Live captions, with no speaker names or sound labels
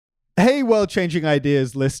Hey, World-Changing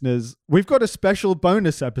Ideas listeners, we've got a special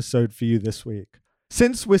bonus episode for you this week.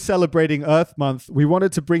 Since we're celebrating Earth Month, we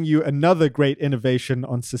wanted to bring you another great innovation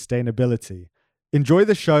on sustainability. Enjoy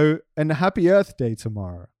the show and happy Earth Day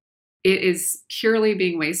tomorrow. It is purely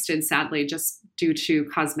being wasted, sadly, just due to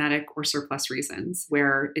cosmetic or surplus reasons,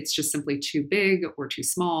 where it's just simply too big or too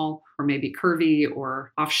small, or maybe curvy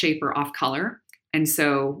or off shape or off color. And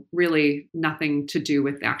so really nothing to do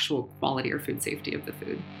with the actual quality or food safety of the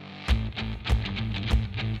food.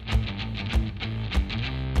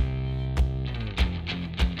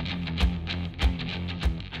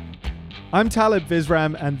 I'm Talib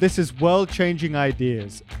Visram, and this is World-Changing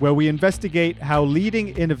Ideas, where we investigate how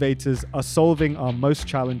leading innovators are solving our most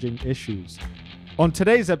challenging issues. On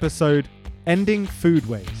today's episode, ending food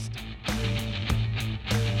waste.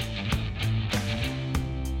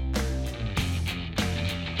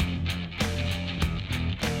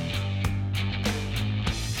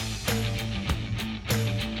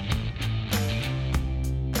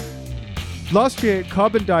 Last year,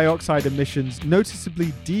 carbon dioxide emissions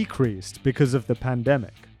noticeably decreased because of the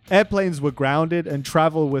pandemic. Airplanes were grounded and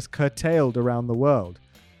travel was curtailed around the world.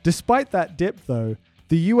 Despite that dip, though,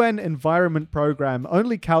 the UN Environment Programme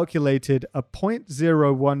only calculated a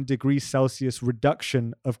 0.01 degrees Celsius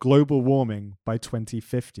reduction of global warming by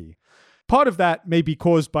 2050. Part of that may be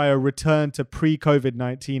caused by a return to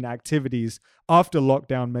pre-COVID-19 activities after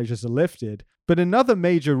lockdown measures are lifted, but another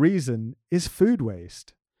major reason is food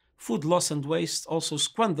waste. Food loss and waste also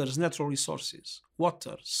squanders natural resources,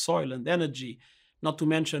 water, soil and energy, not to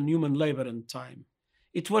mention human labor and time.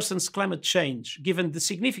 It worsens climate change, given the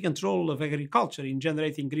significant role of agriculture in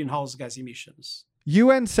generating greenhouse gas emissions.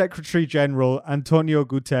 UN Secretary-General Antonio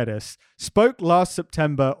Guterres spoke last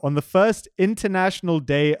September on the first International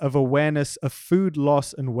Day of Awareness of Food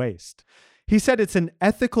Loss and Waste. He said it's an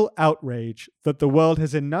ethical outrage that the world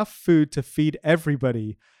has enough food to feed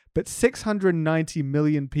everybody, but 690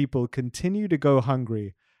 million people continue to go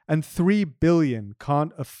hungry, and 3 billion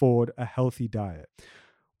can't afford a healthy diet.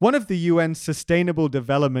 One of the UN's Sustainable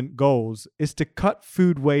Development Goals is to cut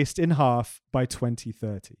food waste in half by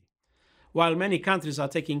 2030. While many countries are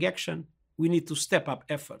taking action, we need to step up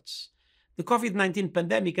efforts. The COVID-19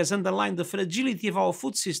 pandemic has underlined the fragility of our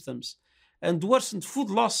food systems and worsened food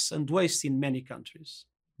loss and waste in many countries.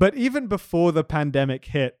 But even before the pandemic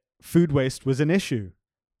hit, food waste was an issue.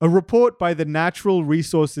 A report by the Natural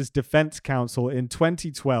Resources Defense Council in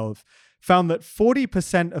 2012 found that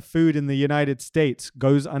 40% of food in the United States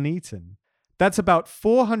goes uneaten. That's about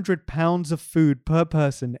 400 pounds of food per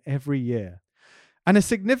person every year. And a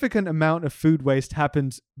significant amount of food waste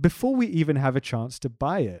happens before we even have a chance to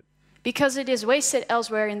buy it. Because it is wasted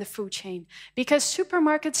elsewhere in the food chain. Because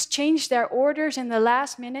supermarkets change their orders in the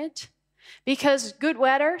last minute. Because good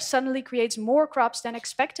weather suddenly creates more crops than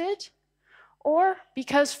expected. Or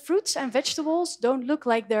because fruits and vegetables don't look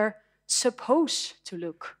like they're supposed to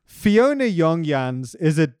look. Fiona Jongjans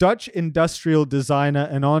is a Dutch industrial designer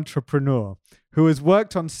and entrepreneur who has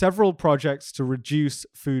worked on several projects to reduce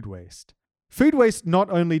food waste. Food waste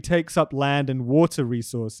not only takes up land and water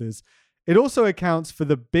resources, it also accounts for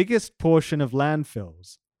the biggest portion of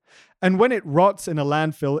landfills. And when it rots in a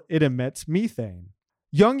landfill, it emits methane.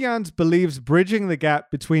 Jongjans believes bridging the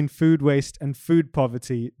gap between food waste and food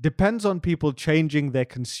poverty depends on people changing their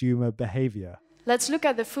consumer behavior. Let's look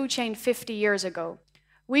at the food chain 50 years ago.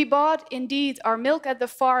 We bought, indeed, our milk at the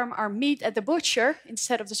farm, our meat at the butcher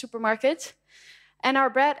instead of the supermarket, and our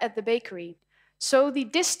bread at the bakery. So the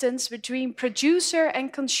distance between producer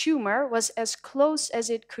and consumer was as close as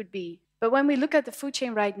it could be. But when we look at the food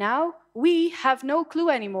chain right now, we have no clue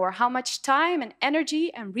anymore how much time and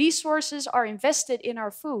energy and resources are invested in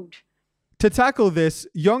our food. To tackle this,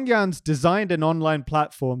 Jongjans designed an online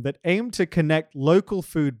platform that aimed to connect local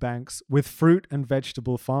food banks with fruit and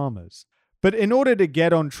vegetable farmers. But in order to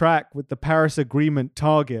get on track with the Paris Agreement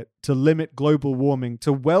target to limit global warming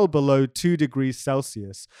to well below 2 degrees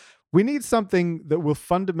Celsius, we need something that will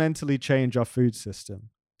fundamentally change our food system.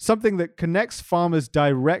 Something that connects farmers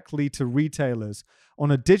directly to retailers on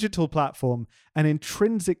a digital platform and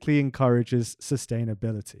intrinsically encourages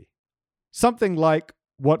sustainability. Something like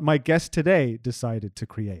what my guest today decided to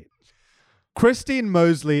create. Christine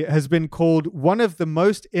Mosley has been called one of the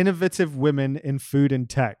most innovative women in food and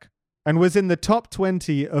tech, and was in the top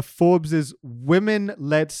 20 of Forbes'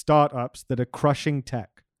 women-led startups that are crushing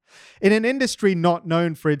tech. In an industry not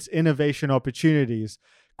known for its innovation opportunities,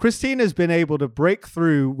 Christine has been able to break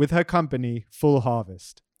through with her company, Full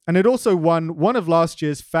Harvest. And it also won one of last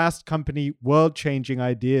year's Fast Company World-Changing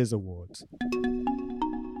Ideas Awards.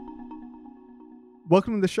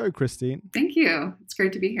 Welcome to the show, Christine. Thank you. It's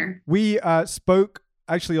great to be here. We spoke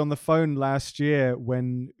actually on the phone last year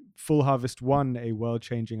when Full Harvest won a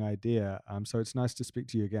world-changing idea. So it's nice to speak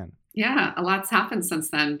to you again. Yeah, a lot's happened since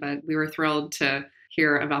then, but we were thrilled to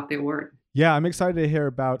hear about the award. Yeah, I'm excited to hear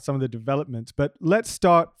about some of the developments, but let's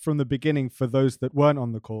start from the beginning for those that weren't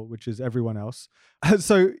on the call, which is everyone else.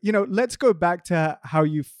 So, let's go back to how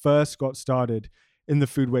you first got started in the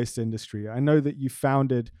food waste industry. I know that you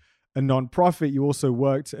founded a nonprofit. You also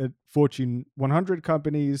worked at Fortune 100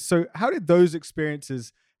 companies. So how did those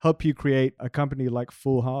experiences help you create a company like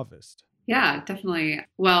Full Harvest? Yeah, definitely.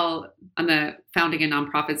 Well, on the founding a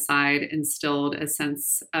nonprofit side, instilled a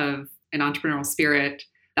sense of an entrepreneurial spirit.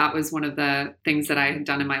 That was one of the things that I had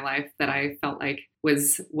done in my life that I felt like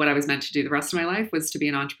was what I was meant to do the rest of my life, was to be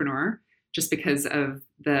an entrepreneur, just because of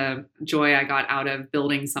the joy I got out of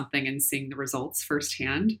building something and seeing the results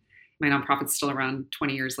firsthand. My nonprofit's still around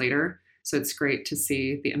 20 years later. So it's great to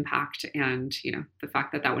see the impact and, the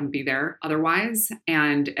fact that that wouldn't be there otherwise.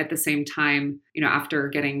 And at the same time, after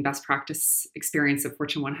getting best practice experience of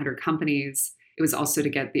Fortune 100 companies, it was also to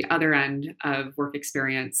get the other end of work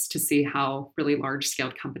experience to see how really large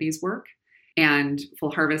scaled companies work. And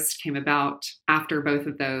Full Harvest came about after both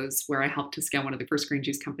of those, where I helped to scale one of the first green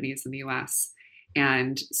juice companies in the US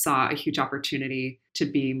and saw a huge opportunity to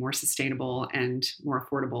be more sustainable and more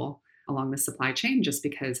affordable along the supply chain, just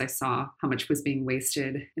because I saw how much was being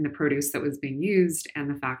wasted in the produce that was being used, and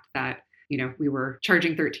the fact that we were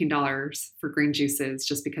charging $13 for green juices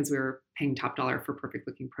just because we were paying top dollar for perfect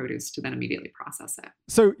looking produce to then immediately process it.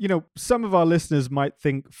 So, some of our listeners might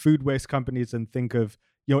think food waste companies and think of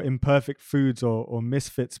Imperfect Foods or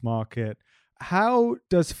Misfits Market. How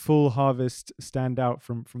does Full Harvest stand out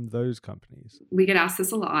from those companies? We get asked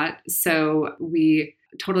this a lot. So we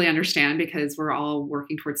totally understand, because we're all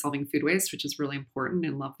working towards solving food waste, which is really important,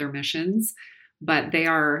 and love their missions. But they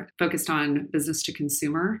are focused on business to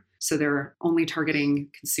consumer. So they're only targeting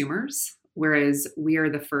consumers, whereas we are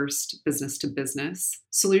the first business to business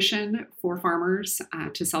solution for farmers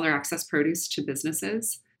to sell their excess produce to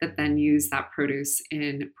businesses that then use that produce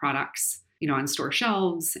in products, on store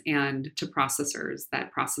shelves, and to processors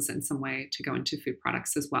that process in some way to go into food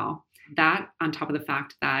products as well. That, on top of the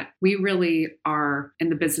fact that we really are, in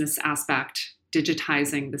the business aspect,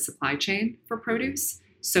 digitizing the supply chain for produce.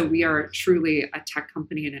 So we are truly a tech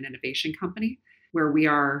company and an innovation company, where we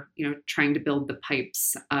are, trying to build the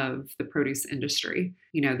pipes of the produce industry,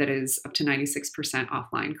 that is up to 96%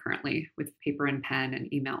 offline currently, with paper and pen and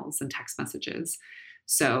emails and text messages.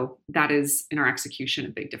 So that is, in our execution, a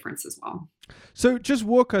big difference as well. So just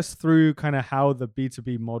walk us through kind of how the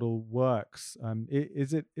B2B model works.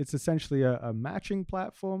 It's essentially a matching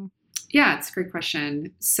platform? Yeah, it's a great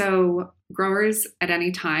question. So growers at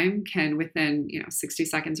any time can, within 60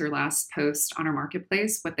 seconds or less, post on our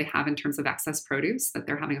marketplace what they have in terms of excess produce that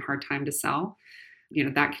they're having a hard time to sell.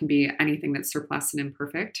 That can be anything that's surplus and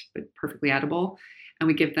imperfect, but perfectly edible. And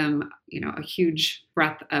we give them, a huge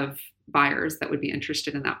breadth of buyers that would be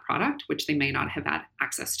interested in that product, which they may not have had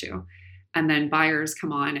access to. And then buyers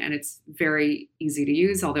come on, and it's very easy to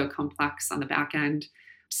use, although complex on the back end,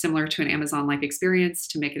 similar to an Amazon-like experience,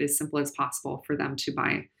 to make it as simple as possible for them to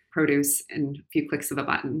buy produce in a few clicks of a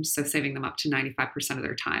button. So saving them up to 95% of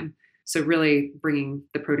their time. So really bringing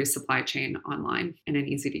the produce supply chain online in an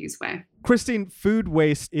easy to use way. Christine, food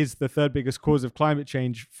waste is the third biggest cause of climate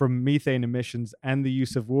change, from methane emissions and the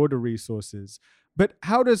use of water resources. But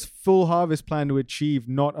how does Full Harvest plan to achieve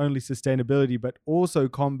not only sustainability, but also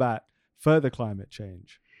combat further climate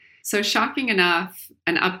change? So shocking enough,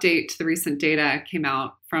 an update to the recent data came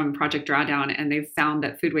out from Project Drawdown, and they've found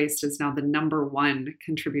that food waste is now the number one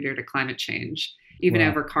contributor to climate change, even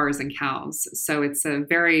over cars and cows. So it's a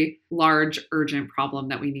very large, urgent problem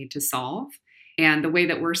that we need to solve. And the way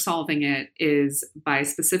that we're solving it is by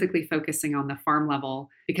specifically focusing on the farm level,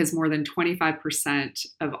 because more than 25%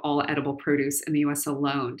 of all edible produce in the US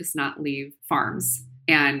alone does not leave farms.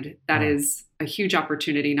 And that is a huge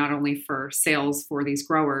opportunity, not only for sales for these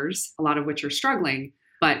growers, a lot of which are struggling,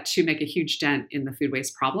 but to make a huge dent in the food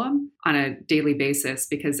waste problem on a daily basis,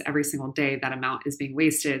 because every single day that amount is being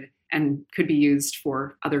wasted and could be used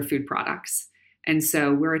for other food products. And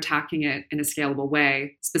so we're attacking it in a scalable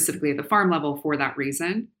way, specifically at the farm level for that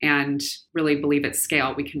reason, and really believe at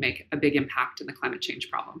scale we can make a big impact in the climate change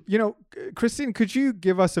problem. Christine, could you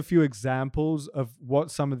give us a few examples of what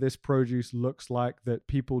some of this produce looks like that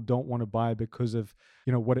people don't want to buy because of,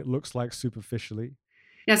 what it looks like superficially?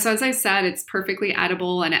 Yeah, so as I said, it's perfectly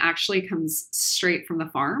edible, and it actually comes straight from the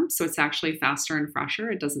farm. So it's actually faster and fresher.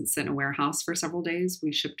 It doesn't sit in a warehouse for several days.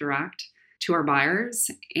 We ship direct to our buyers,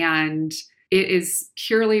 and it is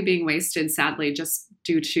purely being wasted, sadly, just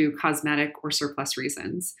due to cosmetic or surplus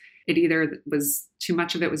reasons. it either was too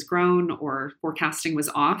much of it was grown or forecasting was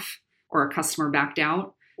off or a customer backed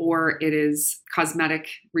out, or it is cosmetic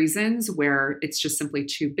reasons where it's just simply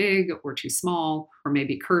too big or too small or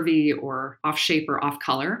maybe curvy or off shape or off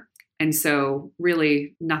color. And so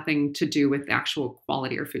really nothing to do with the actual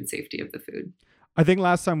quality or food safety of the food. I think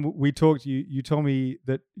last time we talked, you told me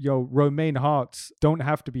that your romaine hearts don't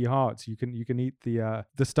have to be hearts. You can eat the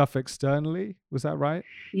stuff externally. Was that right?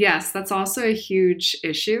 Yes, that's also a huge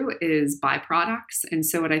issue is byproducts. And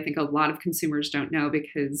so what I think a lot of consumers don't know,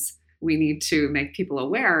 because we need to make people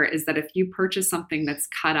aware, is that if you purchase something that's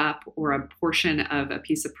cut up or a portion of a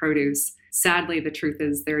piece of produce, sadly, the truth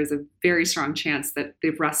is there is a very strong chance that the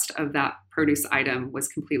rest of that produce item was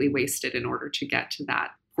completely wasted in order to get to that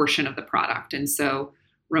portion of the product. And so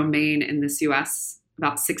romaine in this US,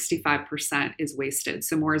 about 65% is wasted.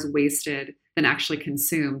 So more is wasted than actually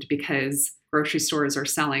consumed because grocery stores are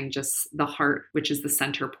selling just the heart, which is the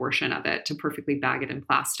center portion of it, to perfectly bag it in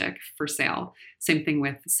plastic for sale. Same thing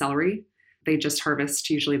with celery. They just harvest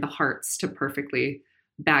usually the hearts to perfectly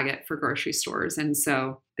bag it for grocery stores. And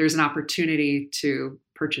so there's an opportunity to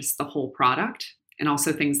purchase the whole product. And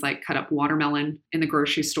also things like cut up watermelon in the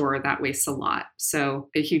grocery store, that wastes a lot. So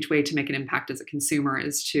a huge way to make an impact as a consumer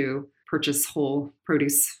is to purchase whole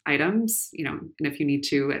produce items, and if you need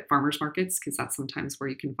to at farmers markets, because that's sometimes where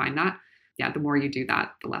you can find that. Yeah, the more you do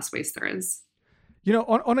that, the less waste there is.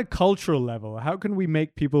 On a cultural level, how can we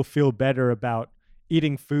make people feel better about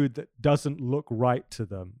eating food that doesn't look right to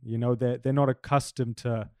them? They're not accustomed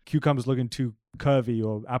to cucumbers looking too curvy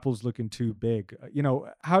or apples looking too big.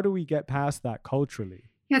 How do we get past that culturally?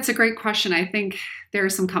 Yeah, it's a great question. I think there are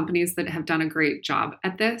some companies that have done a great job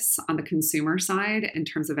at this on the consumer side in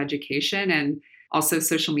terms of education and also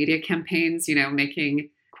social media campaigns, making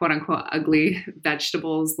quote unquote ugly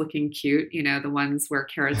vegetables looking cute, the ones where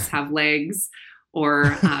carrots have legs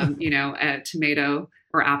or, a tomato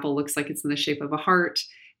or apple looks like it's in the shape of a heart.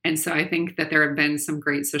 And so I think that there have been some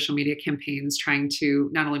great social media campaigns trying to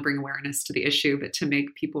not only bring awareness to the issue, but to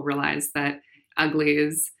make people realize that ugly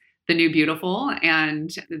is the new beautiful and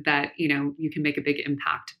that, you can make a big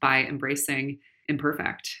impact by embracing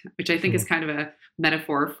imperfect, which I think is kind of a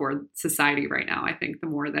metaphor for society right now. I think the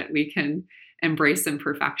more that we can embrace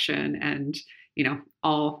imperfection and,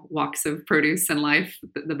 all walks of produce and life,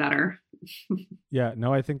 the better. Yeah,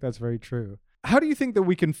 no, I think that's very true. How do you think that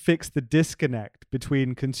we can fix the disconnect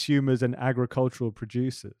between consumers and agricultural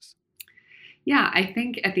producers? Yeah, I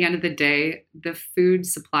think at the end of the day, the food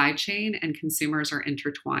supply chain and consumers are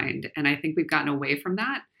intertwined. And I think we've gotten away from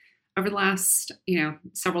that over the last,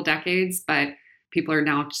 several decades, but people are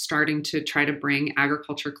now starting to try to bring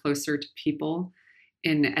agriculture closer to people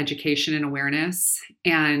in education and awareness.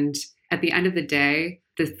 And at the end of the day,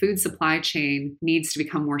 the food supply chain needs to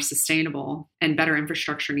become more sustainable and better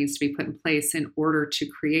infrastructure needs to be put in place in order to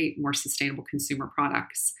create more sustainable consumer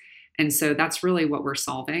products. And so that's really what we're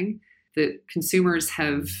solving. The consumers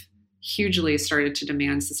have hugely started to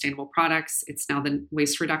demand sustainable products. It's now the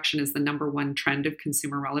waste reduction is the number one trend of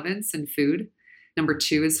consumer relevance in food. Number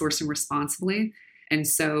two is sourcing responsibly. And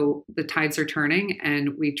so the tides are turning,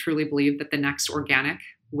 and we truly believe that the next organic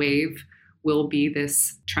wave will be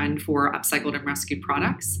this trend for upcycled and rescued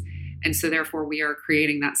products. And so therefore, we are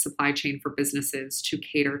creating that supply chain for businesses to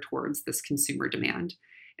cater towards this consumer demand.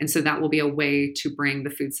 And so that will be a way to bring the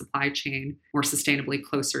food supply chain more sustainably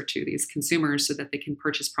closer to these consumers so that they can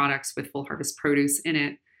purchase products with full harvest produce in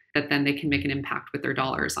it, that then they can make an impact with their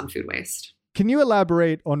dollars on food waste. Can you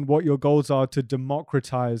elaborate on what your goals are to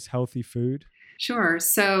democratize healthy food? Sure.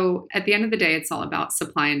 So at the end of the day, it's all about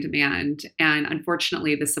supply and demand. And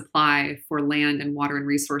unfortunately, the supply for land and water and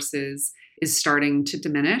resources is starting to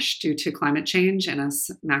diminish due to climate change and us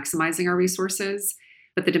maximizing our resources.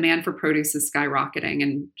 But the demand for produce is skyrocketing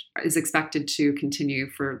and is expected to continue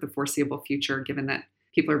for the foreseeable future, given that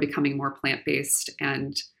people are becoming more plant-based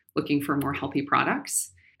and looking for more healthy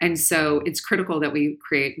products. And so it's critical that we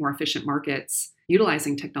create more efficient markets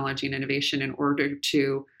utilizing technology and innovation in order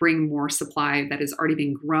to bring more supply that is already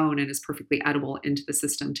being grown and is perfectly edible into the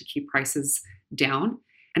system to keep prices down.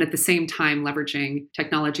 And at the same time, leveraging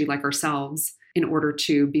technology like ourselves in order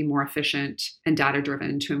to be more efficient and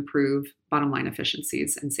data-driven to improve bottom line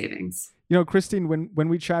efficiencies and savings. Christine, when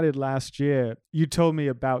we chatted last year, you told me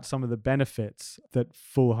about some of the benefits that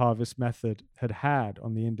full harvest method had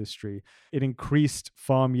on the industry. It increased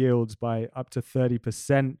farm yields by up to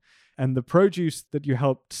 30%. And the produce that you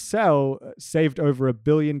helped sell saved over 1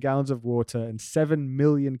 billion gallons of water and 7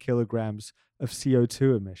 million kilograms of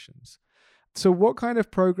CO2 emissions. So what kind of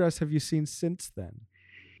progress have you seen since then?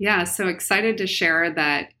 Yeah, so excited to share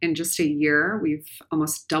that in just a year, we've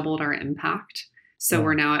almost doubled our impact. So Wow.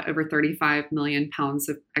 we're now at over 35 million pounds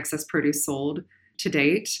of excess produce sold to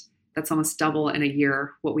date. That's almost double in a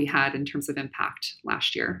year what we had in terms of impact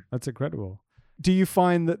last year. That's incredible. Do you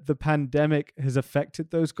find that the pandemic has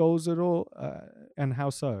affected those goals at all? And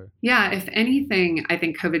how so? Yeah, if anything, I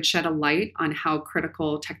think COVID shed a light on how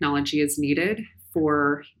critical technology is needed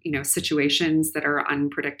for, situations that are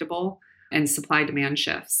unpredictable and supply demand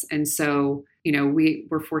shifts. And so, we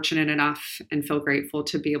were fortunate enough and feel grateful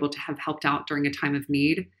to be able to have helped out during a time of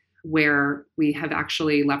need where we have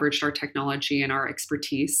actually leveraged our technology and our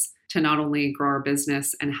expertise to not only grow our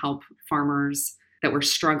business and help farmers that were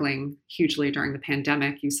struggling hugely during the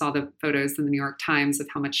pandemic. You saw the photos in the New York Times of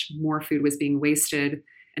how much more food was being wasted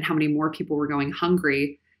and how many more people were going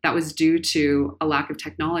hungry. That was due to a lack of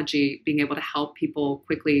technology being able to help people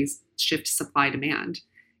quickly shift supply demand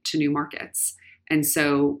to new markets. And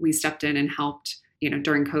so we stepped in and helped,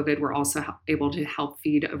 during COVID, we're also able to help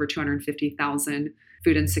feed over 250,000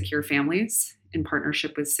 food insecure families in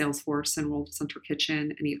partnership with Salesforce and World Central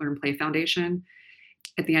Kitchen and Eat, Learn, Play Foundation.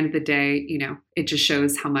 At the end of the day, it just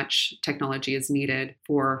shows how much technology is needed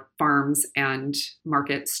for farms and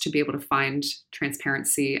markets to be able to find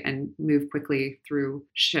transparency and move quickly through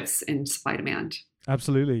shifts in supply demand.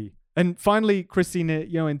 Absolutely. And finally, Christina,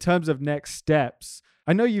 in terms of next steps,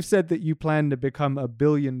 I know you've said that you plan to become $1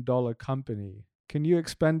 billion company. Can you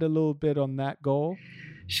expand a little bit on that goal?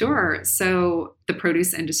 Sure. So the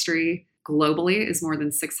produce industry globally is more than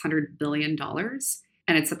 $600 billion.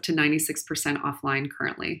 And it's up to 96% offline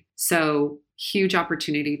currently. So huge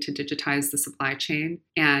opportunity to digitize the supply chain.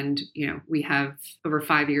 And, we have over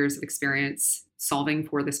 5 years of experience solving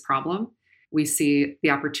for this problem. We see the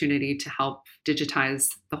opportunity to help digitize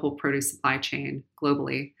the whole produce supply chain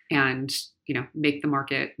globally and, make the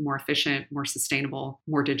market more efficient, more sustainable,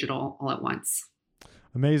 more digital all at once.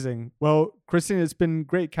 Amazing. Well, Christina, it's been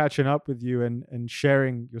great catching up with you and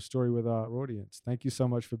sharing your story with our audience. Thank you so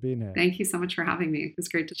much for being here. Thank you so much for having me. It was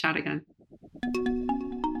great to chat again.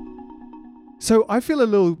 So I feel a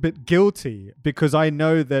little bit guilty because I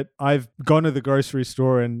know that I've gone to the grocery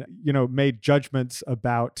store and, made judgments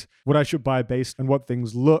about what I should buy based on what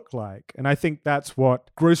things look like. And I think that's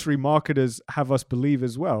what grocery marketers have us believe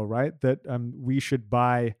as well, right? That we should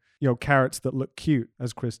buy, carrots that look cute,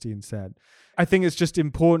 as Christine said. I think it's just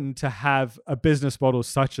important to have a business model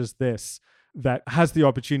such as this that has the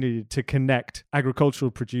opportunity to connect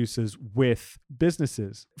agricultural producers with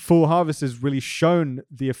businesses. Full Harvest has really shown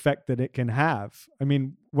the effect that it can have. I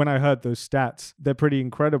mean, when I heard those stats, they're pretty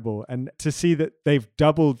incredible. And to see that they've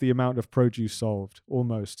doubled the amount of produce sold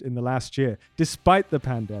almost in the last year, despite the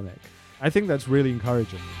pandemic, I think that's really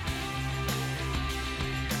encouraging.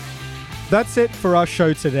 That's it for our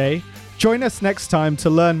show today. Join us next time to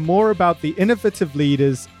learn more about the innovative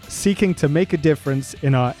leaders seeking to make a difference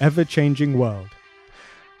in our ever-changing world.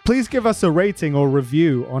 Please give us a rating or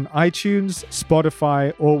review on iTunes,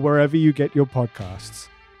 Spotify, or wherever you get your podcasts.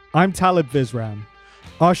 I'm Talib Visram.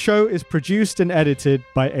 Our show is produced and edited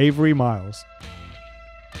by Avery Miles.